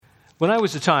When I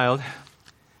was a child,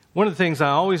 one of the things I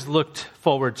always looked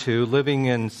forward to living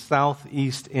in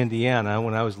southeast Indiana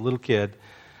when I was a little kid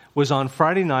was on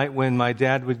Friday night when my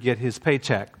dad would get his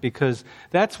paycheck, because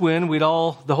that's when the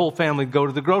whole family go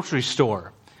to the grocery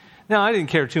store. Now, I didn't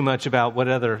care too much about what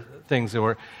other things there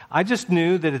were. I just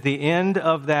knew that at the end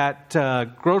of that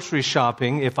grocery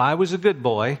shopping, if I was a good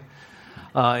boy,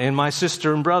 and my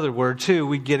sister and brother were too,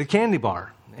 we'd get a candy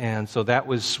bar. And so that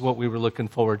was what we were looking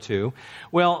forward to.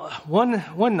 Well,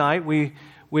 one night we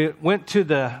went to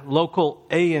the local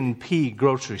A&P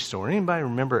grocery store. Anybody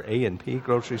remember A&P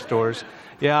grocery stores?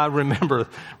 Yeah, I remember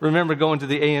going to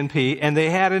the A&P, and they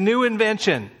had a new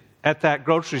invention at that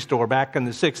grocery store back in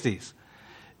the 60s.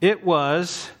 It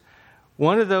was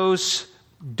one of those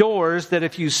doors that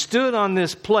if you stood on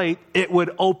this plate, it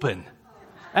would open.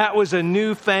 That was a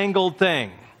newfangled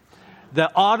thing. The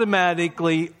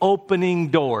automatically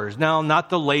opening doors. Now, not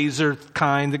the laser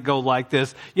kind that go like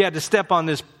this. You had to step on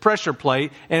this pressure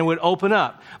plate and it would open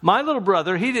up. My little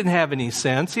brother, he didn't have any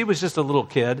sense. He was just a little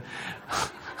kid.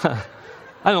 I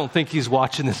don't think he's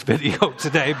watching this video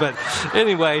today, but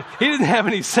anyway, he didn't have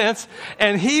any sense.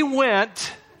 And he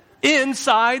went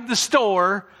inside the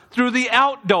store through the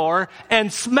outdoor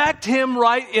and smacked him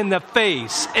right in the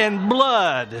face, and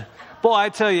blood. Boy, I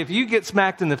tell you, if you get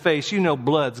smacked in the face, you know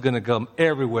blood's going to come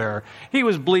everywhere. He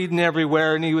was bleeding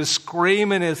everywhere, and he was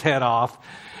screaming his head off.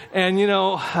 And,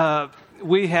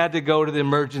 we had to go to the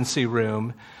emergency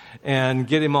room and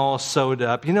get him all sewed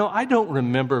up. I don't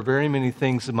remember very many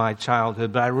things in my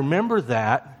childhood, but I remember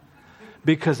that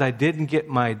because I didn't get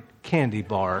my candy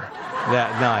bar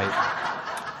that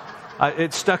night.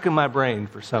 It stuck in my brain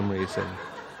for some reason.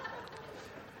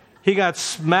 He got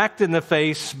smacked in the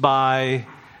face by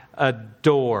a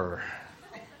door.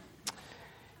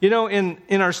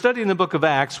 In our study in the book of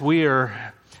Acts, we've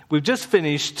just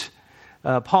finished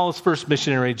Paul's first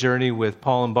missionary journey with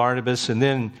Paul and Barnabas, and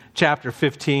then chapter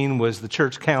 15 was the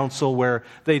church council where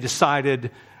they decided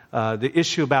the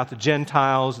issue about the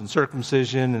Gentiles and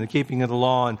circumcision and the keeping of the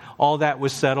law, and all that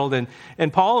was settled.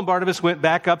 And Paul and Barnabas went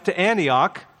back up to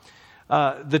Antioch,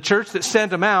 the church that sent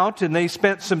them out, and they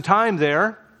spent some time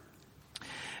there.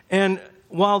 And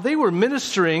while they were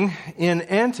ministering in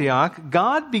Antioch,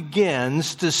 God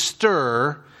begins to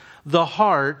stir the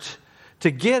heart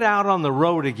to get out on the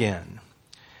road again.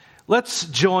 Let's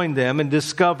join them and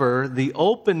discover the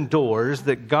open doors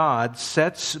that God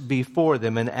sets before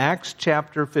them in Acts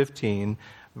chapter 15,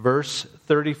 verse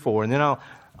 34. And then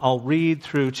I'll read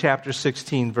through chapter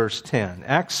 16, verse 10.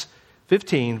 Acts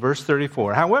 15, verse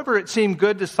 34. However, it seemed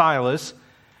good to Silas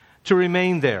to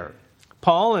remain there.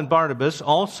 Paul and Barnabas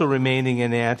also remaining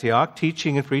in Antioch,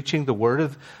 teaching and preaching the word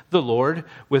of the Lord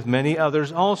with many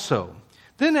others also.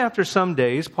 Then after some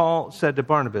days, Paul said to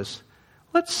Barnabas,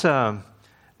 let's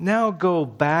now go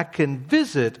back and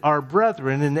visit our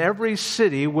brethren in every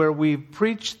city where we've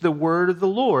preached the word of the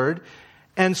Lord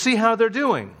and see how they're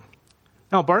doing.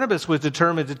 Now Barnabas was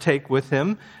determined to take with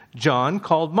him John,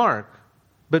 called Mark,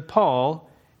 but Paul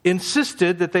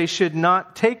insisted that they should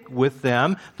not take with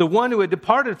them the one who had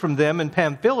departed from them in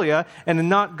Pamphylia and had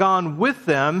not gone with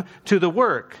them to the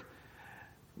work.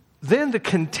 Then the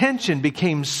contention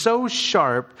became so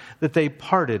sharp that they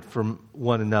parted from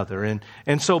one another.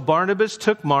 And so Barnabas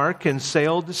took Mark and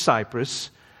sailed to Cyprus,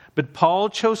 but Paul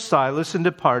chose Silas and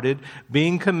departed,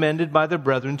 being commended by the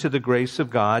brethren to the grace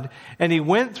of God. And he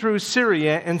went through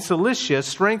Syria and Cilicia,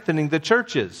 strengthening the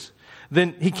churches.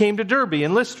 Then he came to Derbe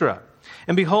and Lystra.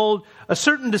 And behold, a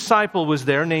certain disciple was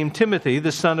there named Timothy,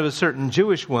 the son of a certain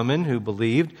Jewish woman who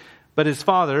believed, but his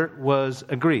father was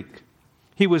a Greek.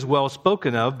 He was well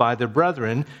spoken of by the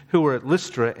brethren who were at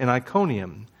Lystra and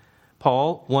Iconium.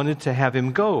 Paul wanted to have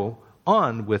him go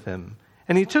on with him,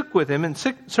 and he took with him and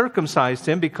circumcised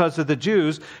him because of the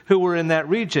Jews who were in that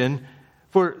region,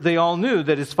 for they all knew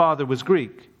that his father was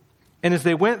Greek. And as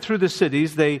they went through the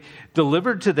cities, they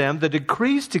delivered to them the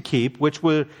decrees to keep, which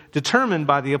were determined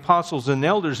by the apostles and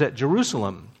elders at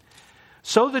Jerusalem.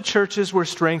 So the churches were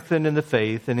strengthened in the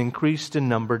faith and increased in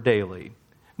number daily.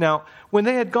 Now, when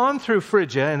they had gone through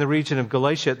Phrygia and the region of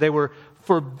Galatia, they were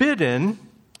forbidden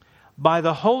by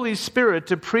the Holy Spirit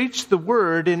to preach the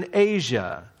word in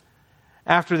Asia.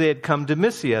 After they had come to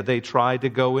Mysia, they tried to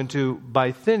go into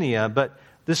Bithynia, but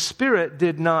the Spirit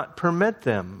did not permit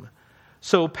them.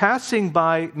 So passing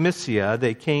by Mysia,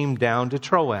 they came down to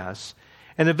Troas.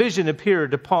 And a vision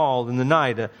appeared to Paul in the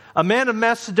night. A man of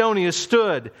Macedonia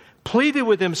stood, pleaded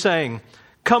with him, saying,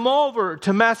 "Come over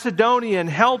to Macedonia and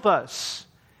help us."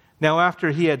 Now after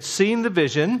he had seen the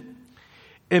vision,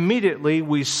 immediately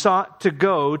we sought to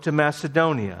go to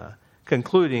Macedonia,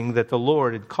 concluding that the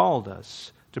Lord had called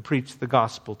us to preach the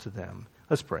gospel to them.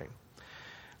 Let's pray.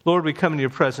 Lord, we come into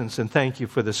your presence and thank you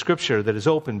for the scripture that is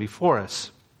open before us.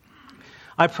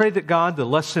 I pray that, God, the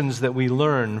lessons that we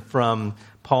learn from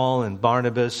Paul and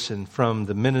Barnabas and from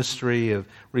the ministry of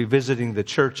revisiting the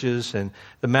churches and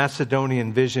the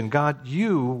Macedonian vision, God,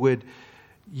 you would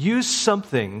use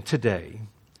something today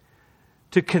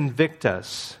to convict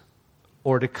us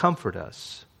or to comfort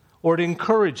us or to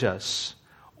encourage us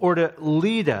or to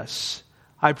lead us.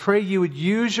 I pray you would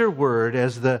use your word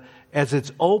as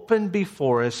it's open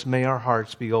before us. May our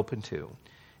hearts be open too.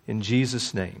 In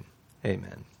Jesus' name,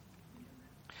 amen.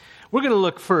 We're going to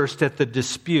look first at the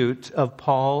dispute of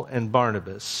Paul and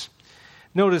Barnabas.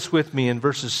 Notice with me in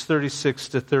verses 36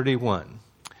 to 31.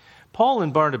 Paul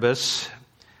and Barnabas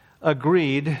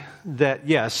agreed that,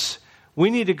 yes, we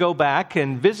need to go back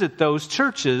and visit those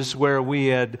churches where we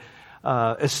had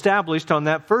established on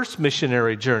that first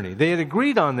missionary journey. They had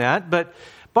agreed on that, but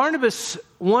Barnabas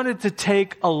wanted to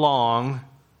take along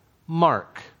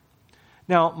Mark.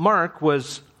 Now, Mark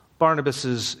was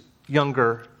Barnabas's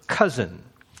younger cousin.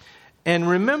 And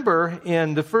remember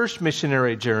in the first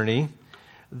missionary journey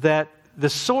that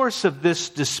the source of this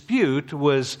dispute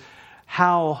was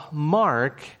how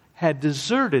Mark had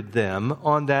deserted them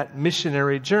on that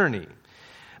missionary journey.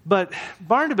 But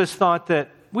Barnabas thought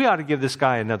that we ought to give this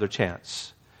guy another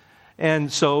chance.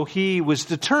 And so he was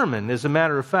determined. As a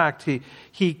matter of fact,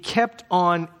 he kept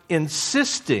on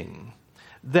insisting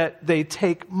that they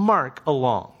take Mark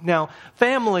along. Now,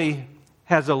 family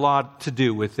has a lot to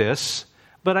do with this.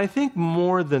 But I think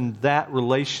more than that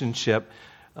relationship,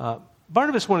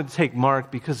 Barnabas wanted to take Mark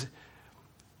because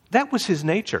that was his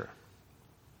nature.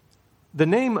 The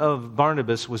name of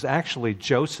Barnabas was actually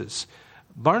Joseph.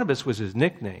 Barnabas was his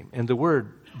nickname, and the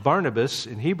word Barnabas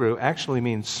in Hebrew actually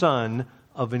means son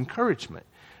of encouragement.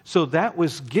 So that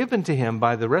was given to him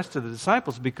by the rest of the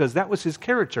disciples because that was his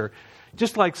character.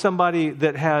 Just like somebody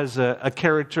that has a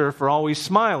character for always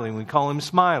smiling, we call him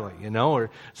Smiley, or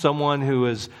someone who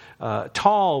is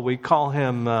tall, we call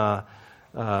him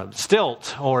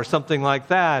Stilt or something like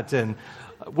that. And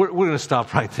we're going to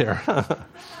stop right there.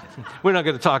 We're not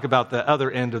going to talk about the other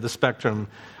end of the spectrum,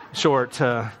 short.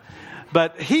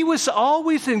 But he was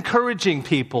always encouraging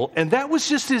people, and that was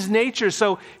just his nature.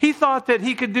 So he thought that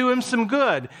he could do him some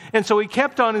good. And so he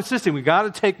kept on insisting, we got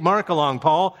to take Mark along,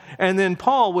 Paul. And then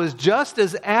Paul was just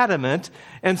as adamant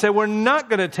and said, we're not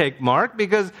going to take Mark,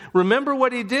 because remember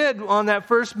what he did on that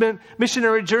first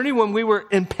missionary journey when we were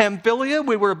in Pamphylia?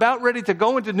 We were about ready to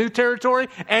go into new territory,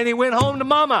 and he went home to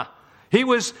mama. He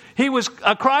was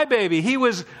a crybaby. He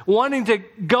was wanting to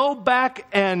go back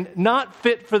and not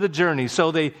fit for the journey.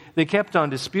 So they kept on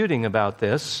disputing about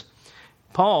this.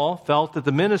 Paul felt that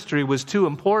the ministry was too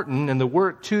important and the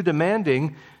work too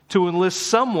demanding to enlist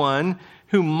someone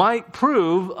who might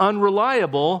prove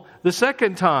unreliable the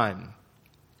second time.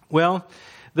 Well,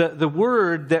 the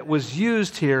word that was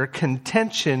used here,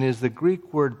 contention, is the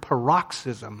Greek word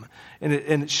paroxysm. And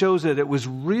it shows that it was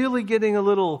really getting a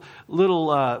little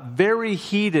very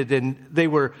heated, and they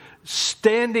were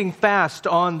standing fast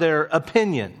on their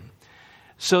opinion.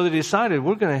 So they decided,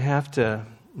 we're going to have to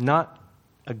not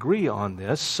agree on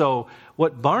this. So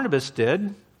what Barnabas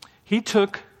did, he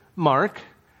took Mark,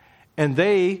 and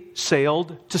they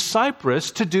sailed to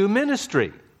Cyprus to do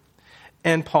ministry.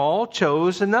 And Paul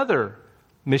chose another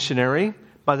missionary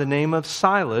by the name of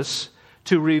Silas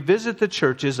to revisit the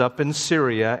churches up in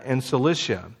Syria and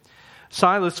Cilicia.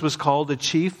 Silas was called the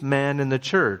chief man in the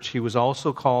church. He was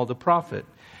also called a prophet.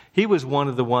 He was one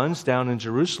of the ones down in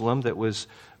Jerusalem that was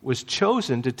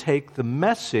chosen to take the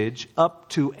message up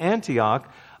to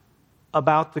Antioch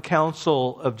about the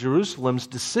Council of Jerusalem's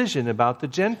decision about the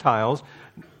Gentiles.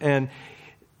 And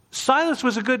Silas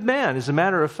was a good man. As a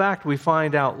matter of fact, we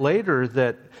find out later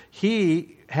that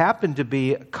he happened to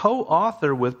be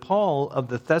co-author with Paul of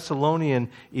the Thessalonian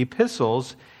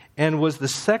epistles and was the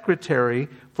secretary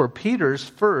for Peter's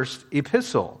first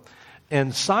epistle.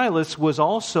 And Silas was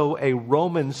also a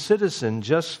Roman citizen,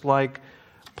 just like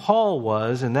Paul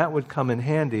was, and that would come in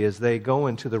handy as they go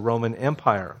into the Roman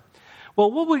Empire.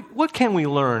 Well, what can we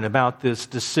learn about this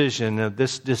decision, of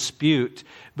this dispute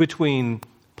between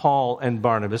Paul and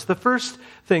Barnabas? The first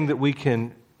thing that we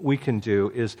can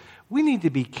do is we need to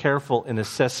be careful in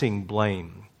assessing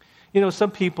blame.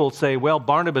 Some people say, well,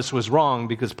 Barnabas was wrong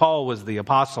because Paul was the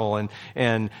apostle.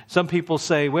 And some people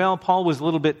say, well, Paul was a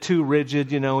little bit too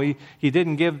rigid. He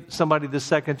didn't give somebody the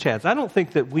second chance. I don't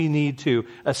think that we need to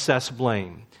assess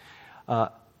blame.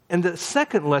 And the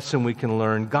second lesson we can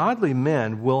learn, godly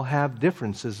men will have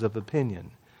differences of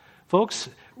opinion. Folks,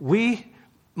 we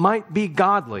might be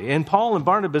godly. And Paul and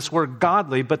Barnabas were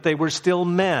godly, but they were still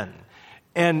men.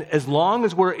 And as long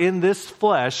as we're in this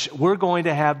flesh, we're going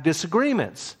to have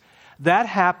disagreements. That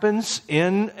happens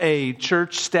in a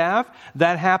church staff.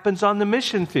 That happens on the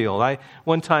mission field. I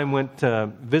one time went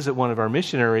to visit one of our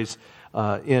missionaries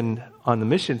on the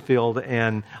mission field,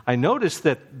 and I noticed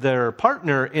that their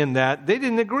partner in that, they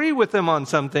didn't agree with them on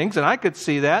some things, and I could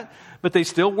see that, but they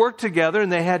still worked together,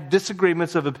 and they had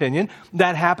disagreements of opinion.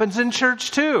 That happens in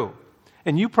church too.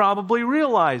 And you probably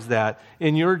realize that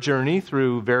in your journey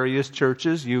through various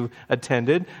churches you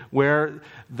attended where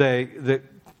the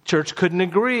church couldn't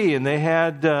agree and they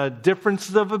had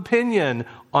differences of opinion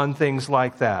on things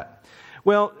like that.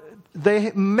 Well,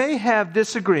 they may have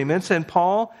disagreements, and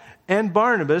Paul and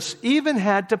Barnabas even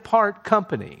had to part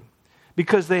company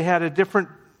because they had a different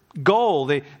goal.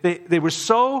 They were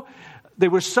so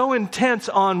intense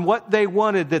on what they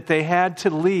wanted that they had to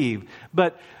leave.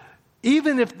 But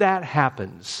even if that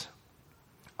happens,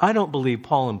 I don't believe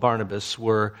Paul and Barnabas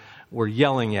were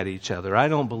yelling at each other. I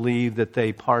don't believe that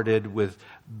they parted with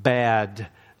bad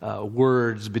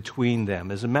words between them.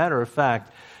 As a matter of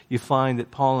fact, you find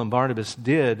that Paul and Barnabas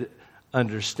did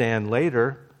understand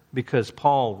later, because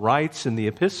Paul writes in the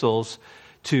epistles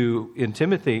in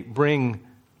Timothy, bring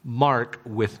Mark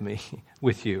with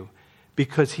you,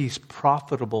 because he's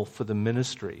profitable for the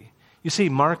ministry. You see,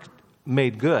 Mark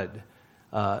made good.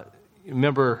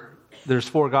 Remember, there's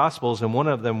 4 Gospels, and one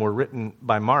of them were written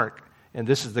by Mark. And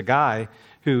this is the guy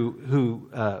who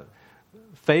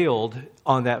failed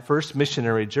on that first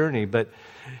missionary journey. But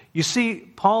you see,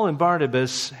 Paul and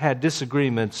Barnabas had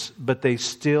disagreements, but they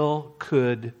still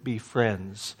could be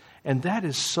friends. And that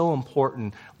is so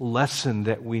important lesson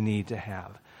that we need to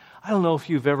have. I don't know if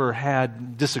you've ever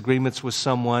had disagreements with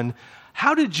someone.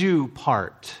 How did you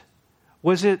part?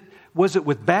 Was it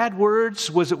with bad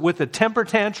words? Was it with a temper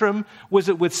tantrum? Was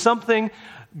it with something?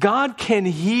 God can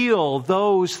heal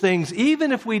those things,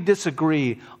 even if we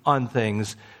disagree on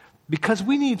things, because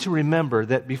we need to remember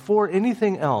that before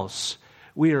anything else,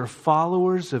 we are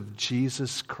followers of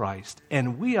Jesus Christ,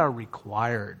 and we are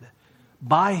required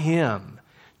by Him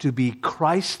to be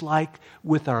Christ-like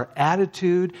with our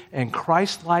attitude and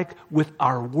Christ-like with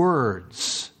our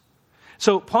words.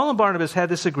 So Paul and Barnabas had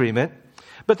this agreement.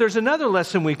 But there's another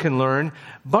lesson we can learn.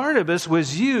 Barnabas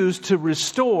was used to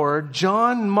restore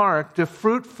John Mark to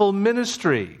fruitful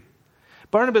ministry.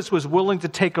 Barnabas was willing to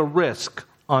take a risk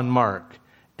on Mark,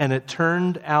 and it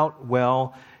turned out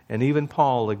well, and even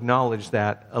Paul acknowledged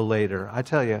that later. I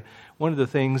tell you, one of the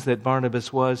things that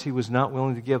Barnabas was, he was not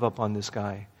willing to give up on this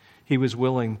guy. He was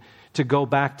willing to go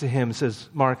back to him and says,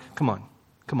 Mark, come on.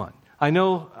 I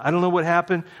don't know what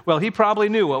happened. Well, he probably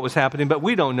knew what was happening, but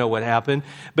we don't know what happened.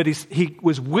 But he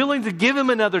was willing to give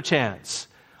him another chance.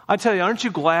 I tell you, aren't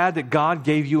you glad that God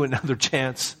gave you another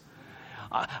chance?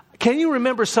 Can you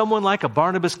remember someone like a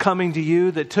Barnabas coming to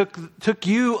you that took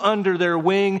you under their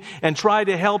wing and tried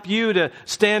to help you to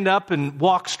stand up and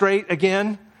walk straight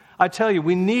again? I tell you,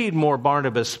 we need more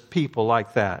Barnabas people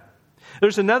like that.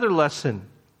 There's another lesson.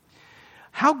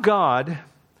 How God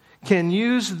can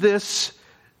use this.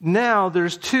 Now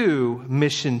there's 2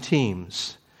 mission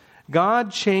teams.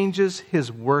 God changes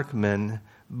His workmen,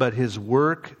 but His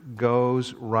work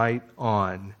goes right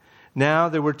on. Now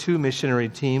there were 2 missionary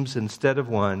teams instead of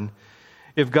 1.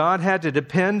 If God had to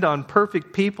depend on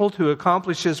perfect people to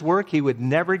accomplish His work, He would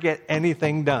never get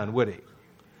anything done, would He?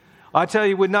 I tell you,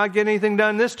 He would not get anything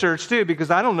done in this church too, because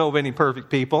I don't know of any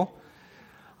perfect people.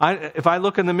 If I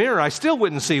look in the mirror, I still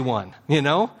wouldn't see one,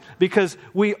 because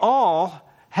we all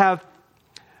have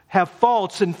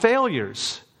faults and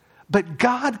failures. But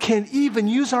God can even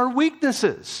use our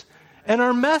weaknesses and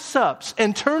our mess-ups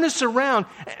and turn us around.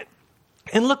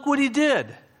 And look what He did.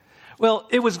 Well,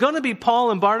 it was going to be Paul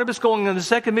and Barnabas going on the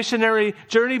second missionary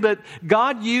journey, but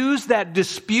God used that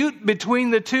dispute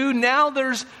between the 2. Now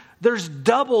there's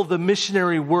double the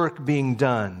missionary work being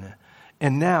done.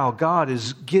 And now God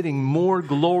is getting more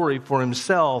glory for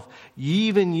Himself,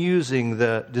 even using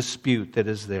the dispute that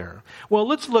is there. Well,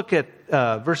 let's look at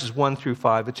verses 1 through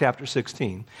 5 of chapter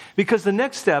 16. Because the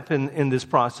next step in this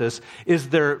process is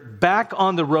they're back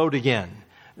on the road again.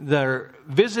 They're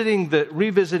revisiting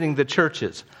the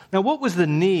churches. Now, what was the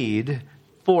need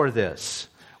for this?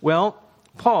 Well,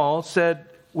 Paul said,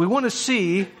 we want to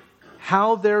see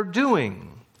how they're doing.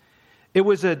 It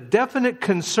was a definite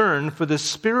concern for the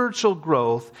spiritual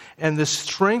growth and the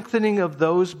strengthening of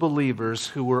those believers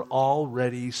who were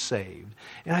already saved.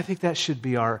 And I think that should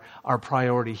be our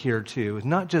priority here too.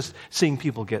 Not just seeing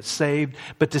people get saved,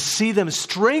 but to see them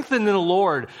strengthened in the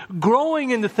Lord,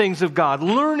 growing in the things of God,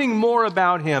 learning more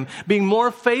about Him, being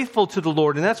more faithful to the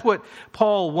Lord. And that's what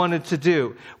Paul wanted to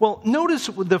do. Well, notice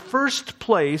the first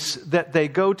place that they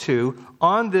go to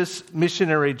on this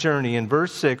missionary journey in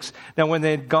verse 6. Now, when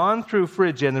they had gone through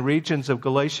Phrygia and the regions of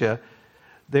Galatia,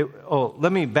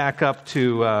 let me back up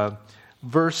to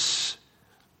verse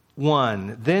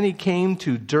 1. Then he came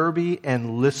to Derbe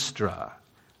and Lystra.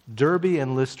 Derbe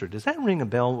and Lystra. Does that ring a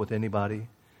bell with anybody?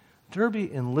 Derbe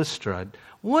and Lystra.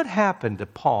 What happened to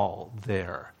Paul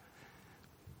there?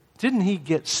 Didn't he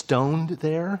get stoned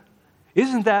there?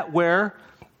 Isn't that where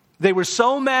they were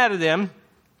so mad at him?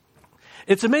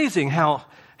 It's amazing how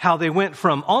they went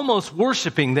from almost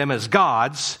worshiping them as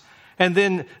gods, and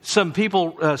then some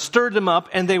people stirred them up,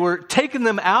 and they were taking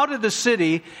them out of the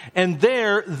city, and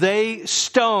there they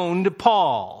stoned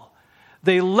Paul.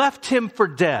 They left him for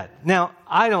dead. Now,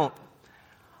 I don't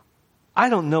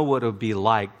know what it would be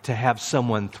like to have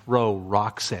someone throw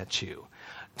rocks at you.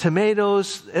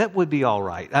 Tomatoes, that would be all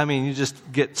right. I mean, you just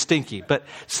get stinky. But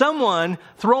someone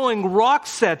throwing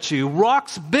rocks at you,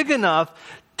 rocks big enough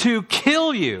to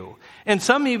kill you. And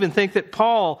some even think that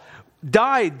Paul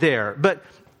died there. But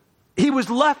he was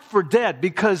left for dead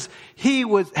because he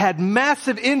had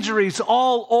massive injuries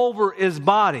all over his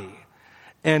body.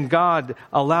 And God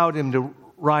allowed him to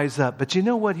rise up. But you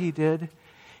know what he did?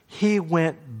 He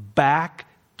went back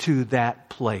to that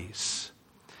place.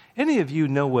 Any of you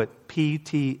know what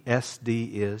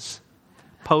PTSD is?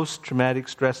 Post-traumatic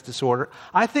stress disorder.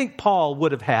 I think Paul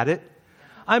would have had it.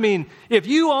 I mean, if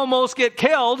you almost get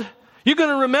killed, you're going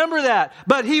to remember that.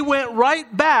 But he went right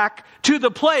back to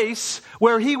the place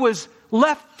where he was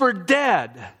left for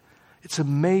dead. It's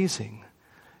amazing.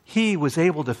 He was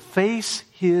able to face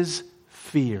his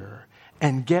fear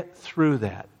and get through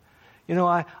that. You know,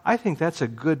 I think that's a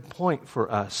good point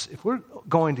for us. If we're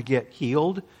going to get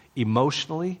healed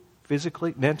emotionally,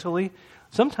 physically, mentally,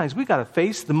 sometimes we got to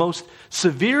face the most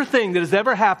severe thing that has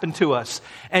ever happened to us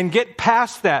and get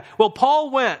past that. Well, Paul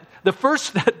went, the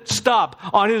first stop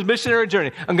on his missionary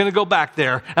journey, I'm going to go back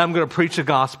there and I'm going to preach the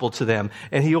gospel to them.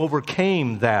 And he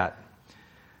overcame that.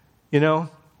 You know,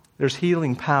 there's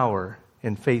healing power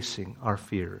in facing our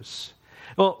fears.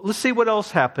 Well, let's see what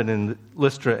else happened in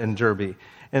Lystra and Derbe.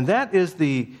 And that is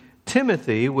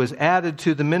Timothy was added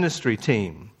to the ministry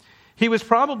team. He was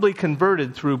probably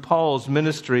converted through Paul's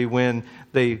ministry when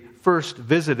they first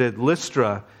visited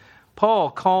Lystra.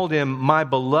 Paul called him my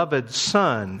beloved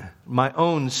son, my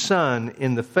own son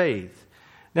in the faith.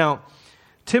 Now,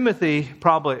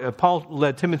 Paul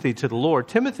led Timothy to the Lord.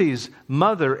 Timothy's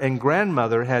mother and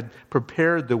grandmother had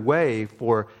prepared the way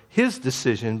for his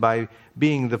decision by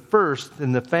being the first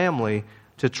in the family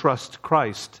to trust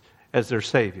Christ as their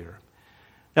Savior.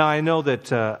 Now, I know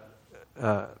that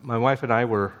my wife and I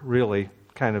were really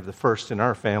kind of the first in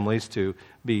our families to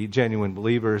be genuine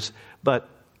believers, but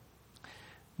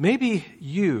maybe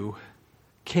you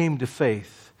came to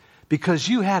faith because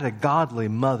you had a godly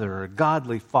mother or a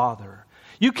godly father.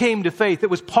 You came to faith. It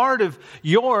was part of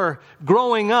your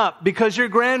growing up because your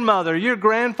grandmother, your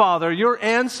grandfather, your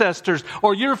ancestors,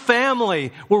 or your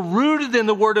family were rooted in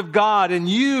the Word of God, and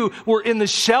you were in the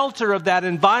shelter of that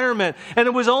environment. And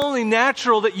it was only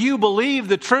natural that you believed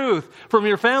the truth from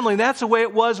your family. And that's the way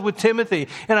it was with Timothy.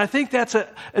 And I think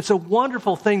it's a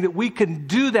wonderful thing that we can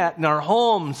do that in our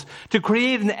homes to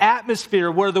create an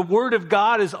atmosphere where the Word of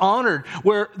God is honored,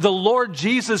 where the Lord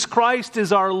Jesus Christ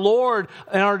is our Lord,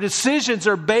 and our decisions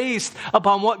are based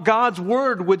upon what God's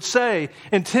Word would say.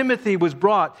 And Timothy was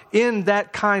brought in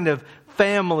that kind of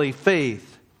family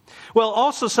faith. Well,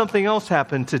 also something else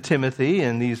happened to Timothy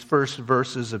in these first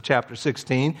verses of chapter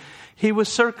 16. He was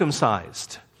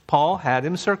circumcised. Paul had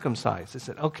him circumcised. He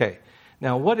said, okay,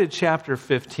 now what did chapter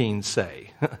 15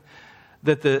 say?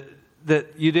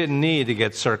 That you didn't need to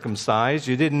get circumcised.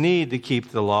 You didn't need to keep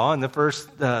the law. And the first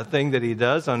thing that he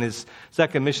does on his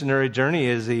second missionary journey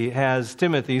is he has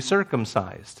Timothy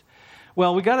circumcised.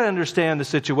 Well, we got to understand the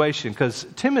situation because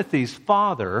Timothy's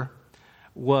father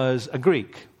was a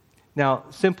Greek. Now,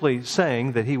 simply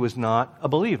saying that he was not a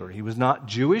believer. He was not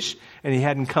Jewish and he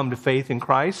hadn't come to faith in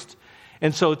Christ.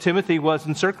 And so Timothy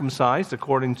wasn't circumcised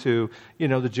according to,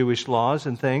 the Jewish laws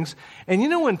and things. And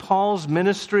when Paul's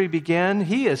ministry began,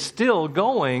 he is still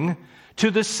going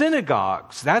to the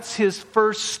synagogues. That's his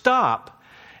first stop.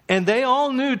 And they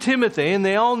all knew Timothy, and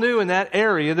they all knew in that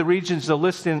area, the regions of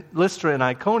Lystra and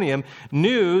Iconium,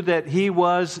 knew that he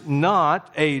was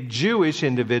not a Jewish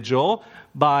individual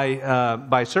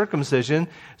by circumcision.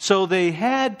 So they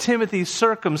had Timothy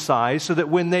circumcised so that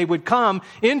when they would come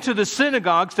into the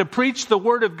synagogues to preach the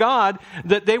word of God,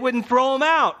 that they wouldn't throw him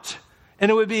out. And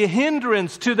it would be a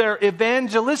hindrance to their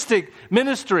evangelistic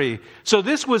ministry. So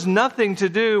this was nothing to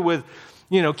do with,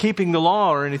 keeping the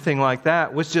law or anything like that.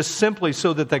 It was just simply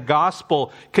so that the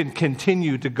gospel can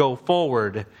continue to go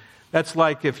forward. That's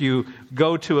like if you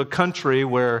go to a country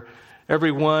where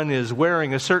everyone is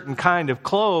wearing a certain kind of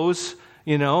clothes,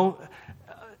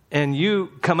 and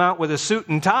you come out with a suit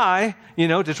and tie,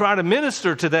 to try to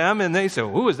minister to them, and they say,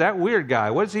 who is that weird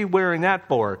guy? What is he wearing that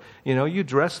for? You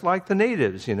dress like the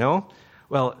natives,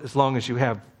 Well, as long as you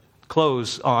have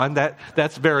clothes on,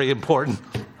 that's very important.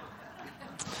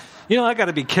 I got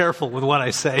to be careful with what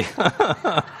I say.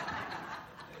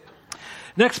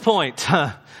 Next point.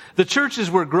 The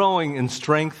churches were growing in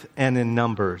strength and in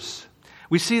numbers.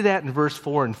 We see that in verse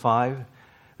 4 and 5.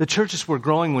 The churches were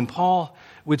growing. When Paul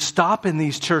would stop in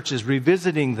these churches,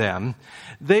 revisiting them,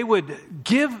 they would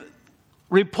give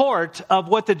report of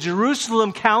what the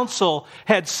Jerusalem council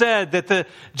had said, that the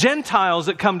Gentiles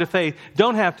that come to faith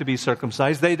don't have to be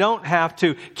circumcised. They don't have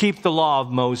to keep the law of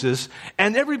Moses.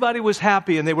 And everybody was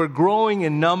happy, and they were growing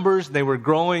in numbers. They were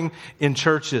growing in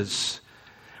churches.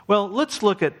 Well, let's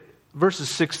look at verses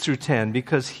 6 through 10,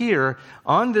 because here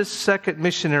on this second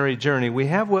missionary journey, we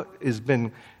have what has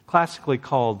been classically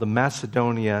called the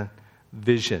Macedonia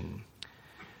vision.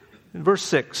 In verse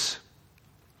 6,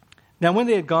 now when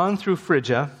they had gone through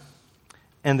Phrygia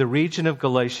and the region of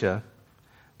Galatia,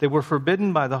 they were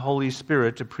forbidden by the Holy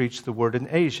Spirit to preach the word in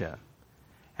Asia.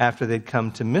 After they'd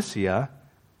come to Mysia,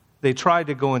 they tried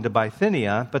to go into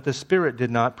Bithynia, but the Spirit did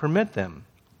not permit them.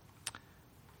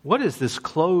 What is this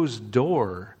closed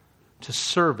door to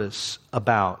service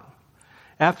about?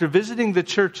 After visiting the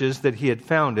churches that he had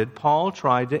founded, Paul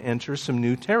tried to enter some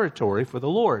new territory for the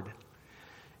Lord.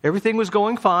 Everything was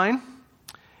going fine.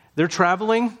 They're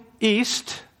traveling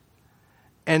east,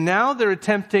 and now they're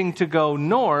attempting to go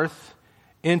north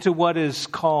into what is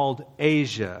called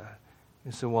Asia.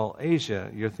 You say, well, Asia,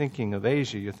 you're thinking of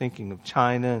Asia. You're thinking of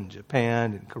China and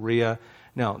Japan and Korea.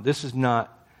 No, this is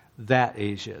not that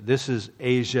Asia. This is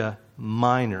Asia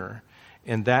Minor,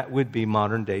 and that would be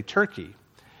modern-day Turkey.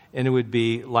 And it would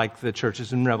be like the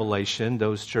churches in Revelation,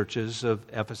 those churches of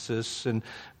Ephesus and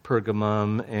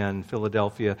Pergamum and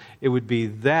Philadelphia. It would be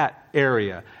that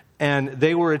area. And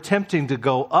they were attempting to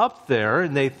go up there,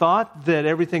 and they thought that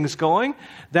everything's going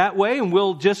that way, and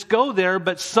we'll just go there.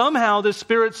 But somehow the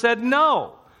Spirit said,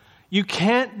 no, you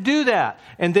can't do that.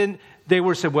 And then they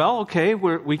were said, well, okay,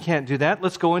 we can't do that.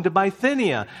 Let's go into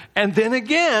Bithynia. And then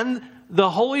again, the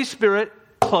Holy Spirit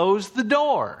closed the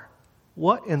door.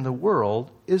 What in the world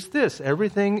is this?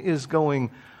 Everything is going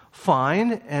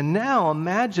fine. And now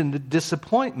imagine the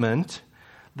disappointment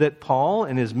that Paul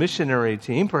and his missionary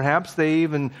team, perhaps they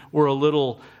even were a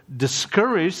little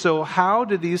discouraged. So how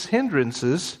do these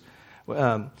hindrances,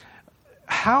 why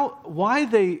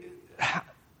they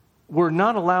were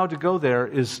not allowed to go there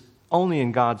is only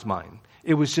in God's mind.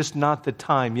 It was just not the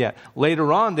time yet.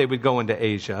 Later on, they would go into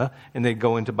Asia and they'd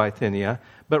go into Bithynia.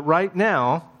 But right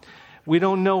now, we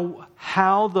don't know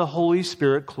how the Holy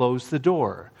Spirit closed the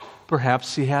door.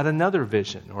 Perhaps he had another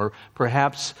vision, or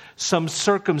perhaps some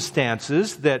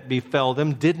circumstances that befell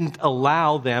them didn't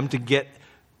allow them to get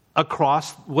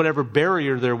across whatever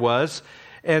barrier there was.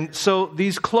 And so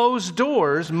these closed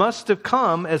doors must have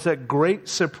come as a great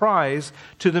surprise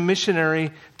to the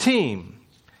missionary team.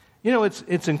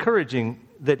 It's encouraging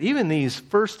that even these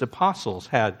first apostles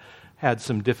had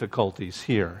some difficulties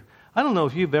here. I don't know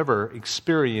if you've ever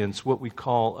experienced what we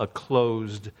call a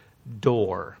closed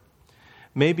door.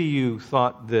 Maybe you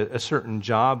thought that a certain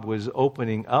job was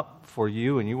opening up for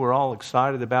you and you were all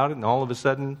excited about it, and all of a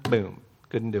sudden, boom,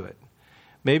 couldn't do it.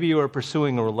 Maybe you were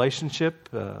pursuing a relationship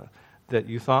that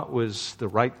you thought was the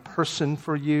right person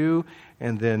for you,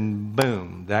 and then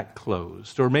boom, that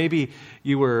closed. Or maybe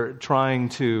you were trying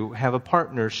to have a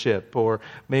partnership, or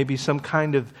maybe some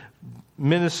kind of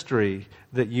ministry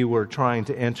that you were trying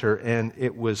to enter, and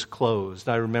it was closed.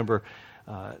 I remember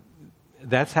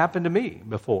that's happened to me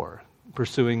before.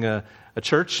 Pursuing a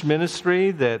church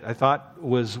ministry that I thought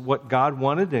was what God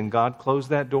wanted, and God closed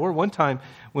that door. One time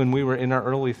when we were in our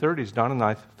early 30s, Don and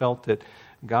I felt that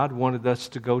God wanted us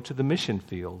to go to the mission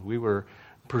field. We were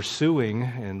pursuing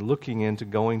and looking into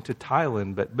going to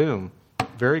Thailand, but boom,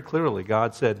 very clearly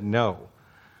God said no.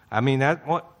 I mean,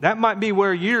 that might be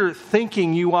where you're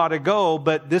thinking you ought to go,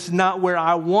 but this is not where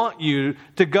I want you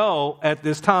to go at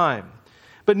this time.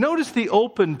 But notice the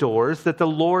open doors that the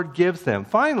Lord gives them.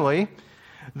 Finally,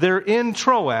 they're in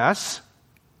Troas,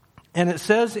 and it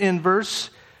says in verse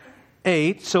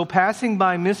 8, so passing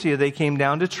by Mysia, they came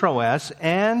down to Troas,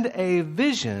 and a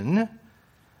vision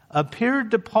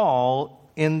appeared to Paul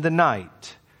in the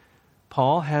night.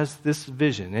 Paul has this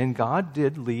vision, and God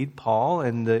did lead Paul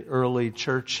and the early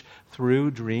church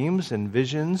through dreams and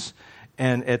visions.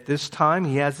 And at this time,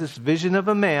 he has this vision of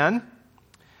a man.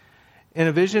 And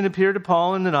a vision appeared to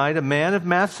Paul in the night, a man of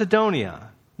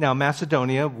Macedonia. Now,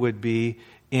 Macedonia would be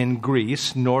in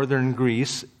Greece, northern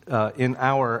Greece, in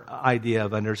our idea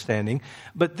of understanding.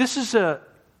 But this is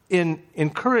in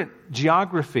current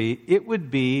geography, it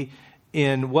would be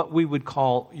in what we would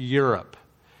call Europe.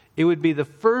 It would be the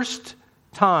first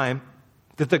time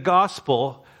that the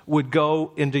gospel would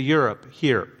go into Europe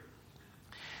here.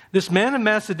 This man of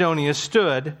Macedonia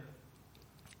stood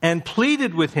and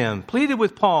pleaded with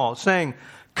Paul, saying,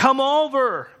 "Come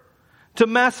over to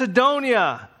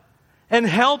Macedonia and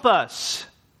help us."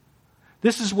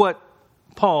 This is what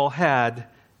Paul had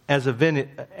as a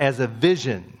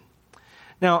vision.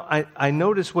 Now, I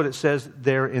notice what it says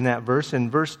there in that verse,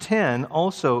 and verse 10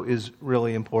 also is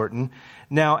really important.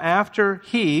 Now, after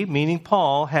he, meaning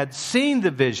Paul, had seen the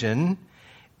vision,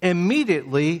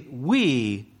 immediately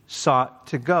we sought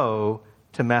to go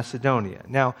to Macedonia.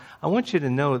 Now, I want you to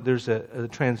know there's a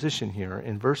transition here.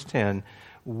 In verse 10,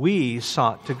 we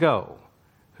sought to go.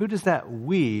 Who does that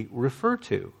we refer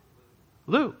to?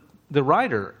 Luke, the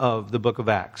writer of the book of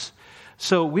Acts.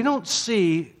 So we don't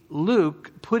see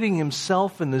Luke putting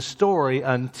himself in the story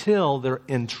until they're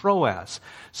in Troas.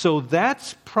 So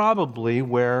that's probably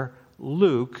where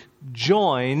Luke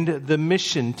joined the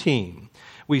mission team.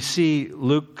 We see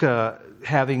Luke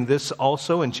having this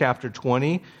also in chapter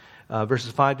 20,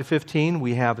 verses 5 to 15.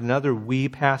 We have another we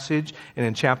passage. And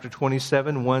in chapter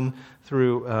 27, 1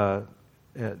 through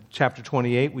chapter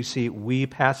 28, we see we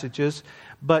passages.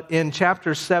 But in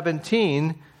chapter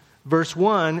 17, verse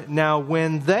 1, now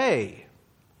when they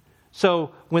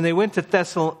went to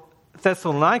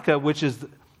Thessalonica, which is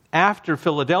after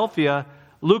Philadelphia,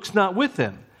 Luke's not with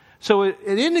them. So it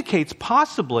indicates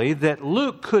possibly that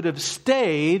Luke could have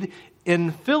stayed in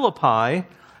Philippi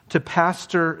to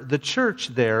pastor the church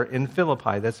there in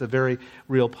Philippi. That's a very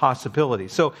real possibility.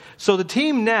 So the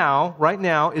team right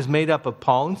now, is made up of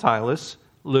Paul and Silas,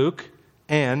 Luke,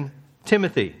 and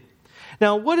Timothy.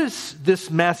 Now, what is this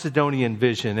Macedonian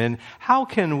vision, and how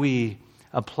can we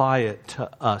apply it to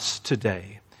us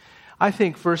today? I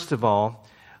think, first of all,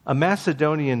 a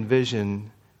Macedonian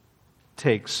vision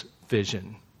takes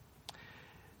vision.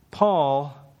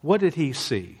 Paul, what did he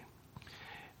see?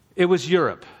 It was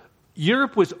Europe.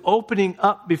 Europe was opening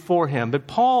up before him, but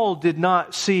Paul did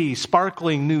not see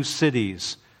sparkling new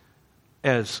cities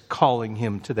as calling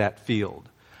him to that field.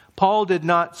 Paul did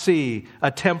not see a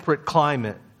temperate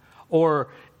climate or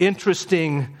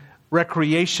interesting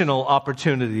recreational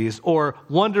opportunities or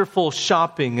wonderful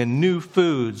shopping and new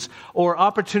foods or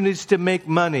opportunities to make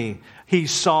money. He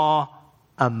saw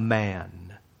a man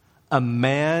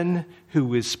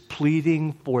who is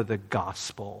pleading for the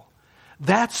gospel.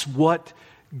 That's what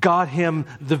got him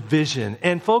the vision.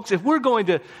 And folks, if we're going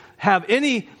to have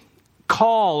any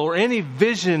call or any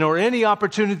vision or any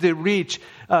opportunity to reach,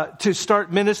 to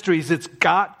start ministries, it's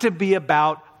got to be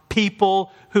about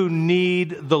people who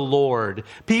need the Lord,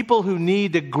 people who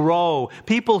need to grow,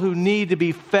 people who need to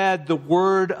be fed the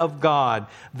Word of God.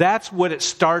 That's what it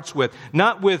starts with,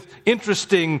 not with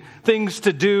interesting things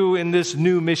to do in this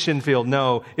new mission field.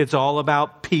 No, it's all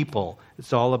about people.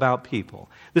 It's all about people.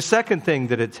 The second thing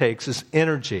that it takes is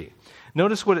energy.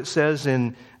 Notice what it says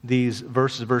in these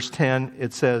verses. Verse 10,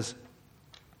 it says,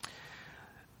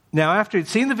 now after he'd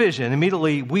seen the vision,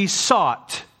 immediately we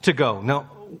sought to go. Now,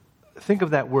 think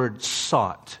of that word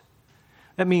sought.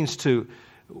 That means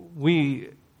we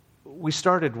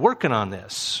started working on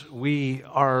this. We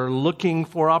are looking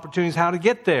for opportunities how to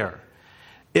get there.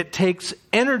 It takes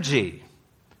energy.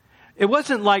 It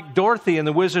wasn't like Dorothy in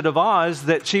The Wizard of Oz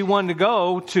that she wanted to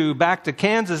go back to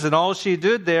Kansas, and all she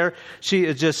did there,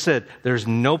 she just said, there's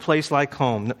no place like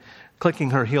home.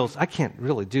 Clicking her heels. I can't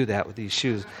really do that with these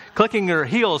shoes. Clicking her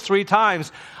heels 3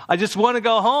 times. I just want to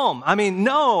go home. I mean,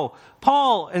 no.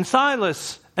 Paul and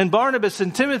Silas and Barnabas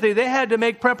and Timothy, they had to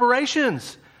make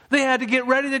preparations. They had to get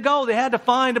ready to go. They had to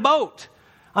find a boat.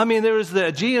 I mean, there was the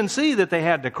Aegean Sea that they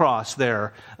had to cross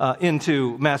there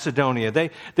into Macedonia.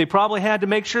 They probably had to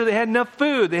make sure they had enough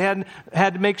food. They had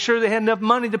to make sure they had enough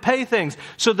money to pay things.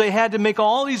 So they had to make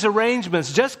all these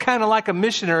arrangements, just kind of like a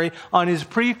missionary on his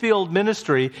pre-field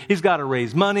ministry. He's got to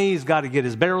raise money. He's got to get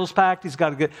his barrels packed. He's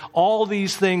got to get all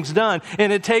these things done.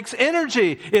 And it takes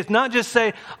energy. It's not just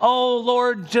say, oh,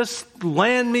 Lord, just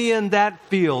land me in that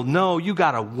field. No, you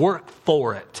got to work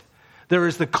for it. There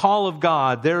is the call of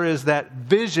God. There is that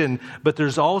vision, but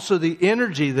there's also the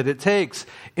energy that it takes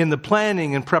in the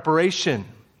planning and preparation.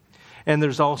 And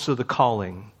there's also the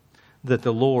calling that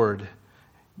the Lord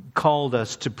called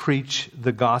us to preach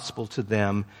the gospel to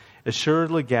them,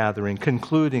 assuredly gathering,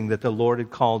 concluding that the Lord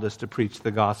had called us to preach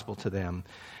the gospel to them.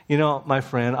 You know, my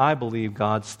friend, I believe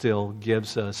God still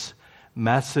gives us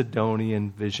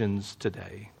Macedonian visions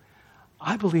today.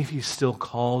 I believe He still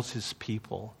calls His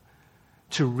people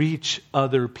to reach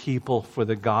other people for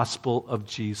the gospel of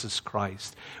Jesus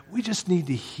Christ. We just need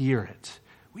to hear it.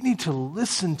 We need to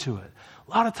listen to it.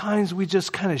 A lot of times we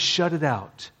just kind of shut it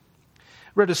out.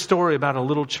 I read a story about a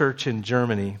little church in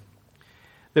Germany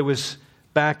that was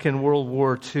back in World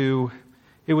War II.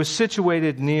 It was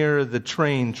situated near the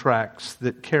train tracks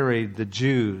that carried the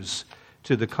Jews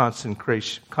to the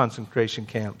concentration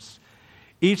camps.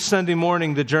 Each Sunday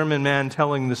morning, the German man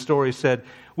telling the story said,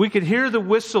 we could hear the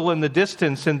whistle in the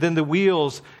distance and then the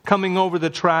wheels coming over the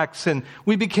tracks, and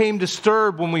we became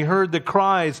disturbed when we heard the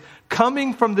cries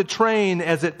coming from the train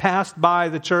as it passed by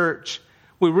the church.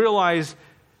 We realized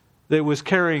that it was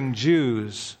carrying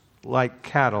Jews like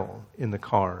cattle in the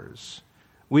cars.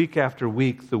 Week after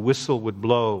week, the whistle would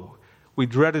blow. We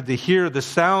dreaded to hear the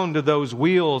sound of those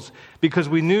wheels because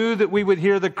we knew that we would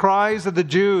hear the cries of the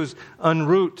Jews en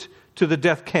route to the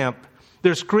death camp.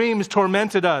 Their screams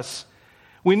tormented us.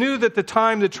 We knew that the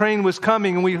time the train was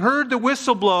coming, and we heard the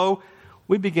whistle blow,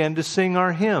 we began to sing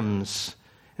our hymns.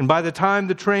 And by the time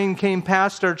the train came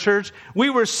past our church, we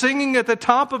were singing at the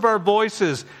top of our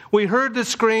voices. We heard the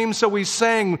screams, so we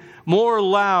sang more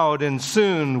loud, and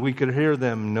soon we could hear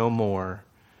them no more.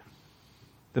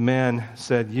 The man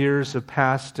said, years have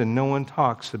passed and no one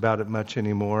talks about it much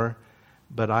anymore,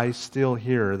 but I still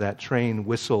hear that train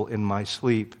whistle in my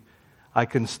sleep. I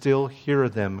can still hear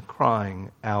them crying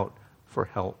out for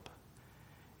help.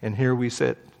 And here we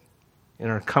sit in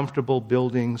our comfortable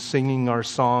buildings, singing our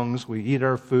songs. We eat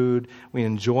our food. We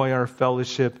enjoy our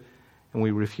fellowship. And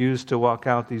we refuse to walk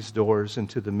out these doors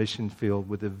into the mission field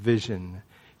with a vision,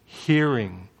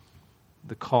 hearing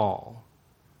the call,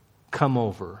 come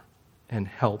over and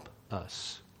help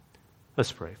us.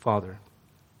 Let's pray. Father,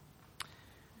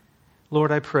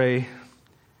 Lord, I pray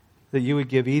that you would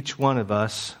give each one of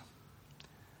us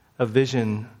a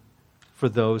vision for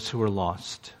those who are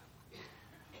lost.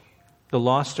 The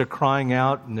lost are crying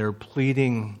out and they're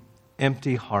pleading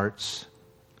empty hearts.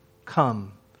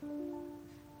 Come,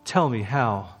 tell me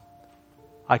how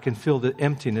I can fill the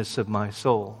emptiness of my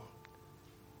soul.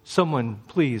 Someone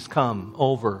please come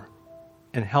over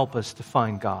and help us to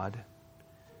find God.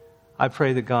 I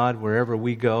pray that God, wherever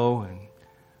we go and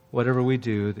whatever we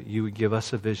do, that you would give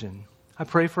us a vision. I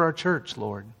pray for our church,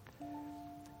 Lord.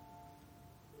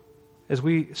 As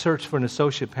we search for an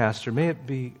associate pastor, may it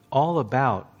be all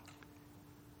about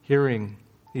hearing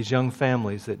these young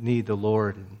families that need the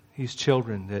Lord and these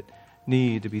children that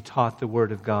need to be taught the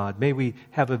Word of God. May we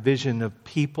have a vision of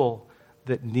people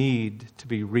that need to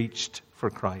be reached for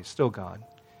Christ. Oh God,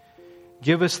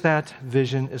 give us that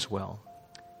vision as well.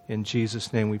 In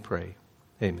Jesus' name we pray.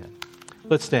 Amen.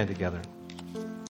 Let's stand together.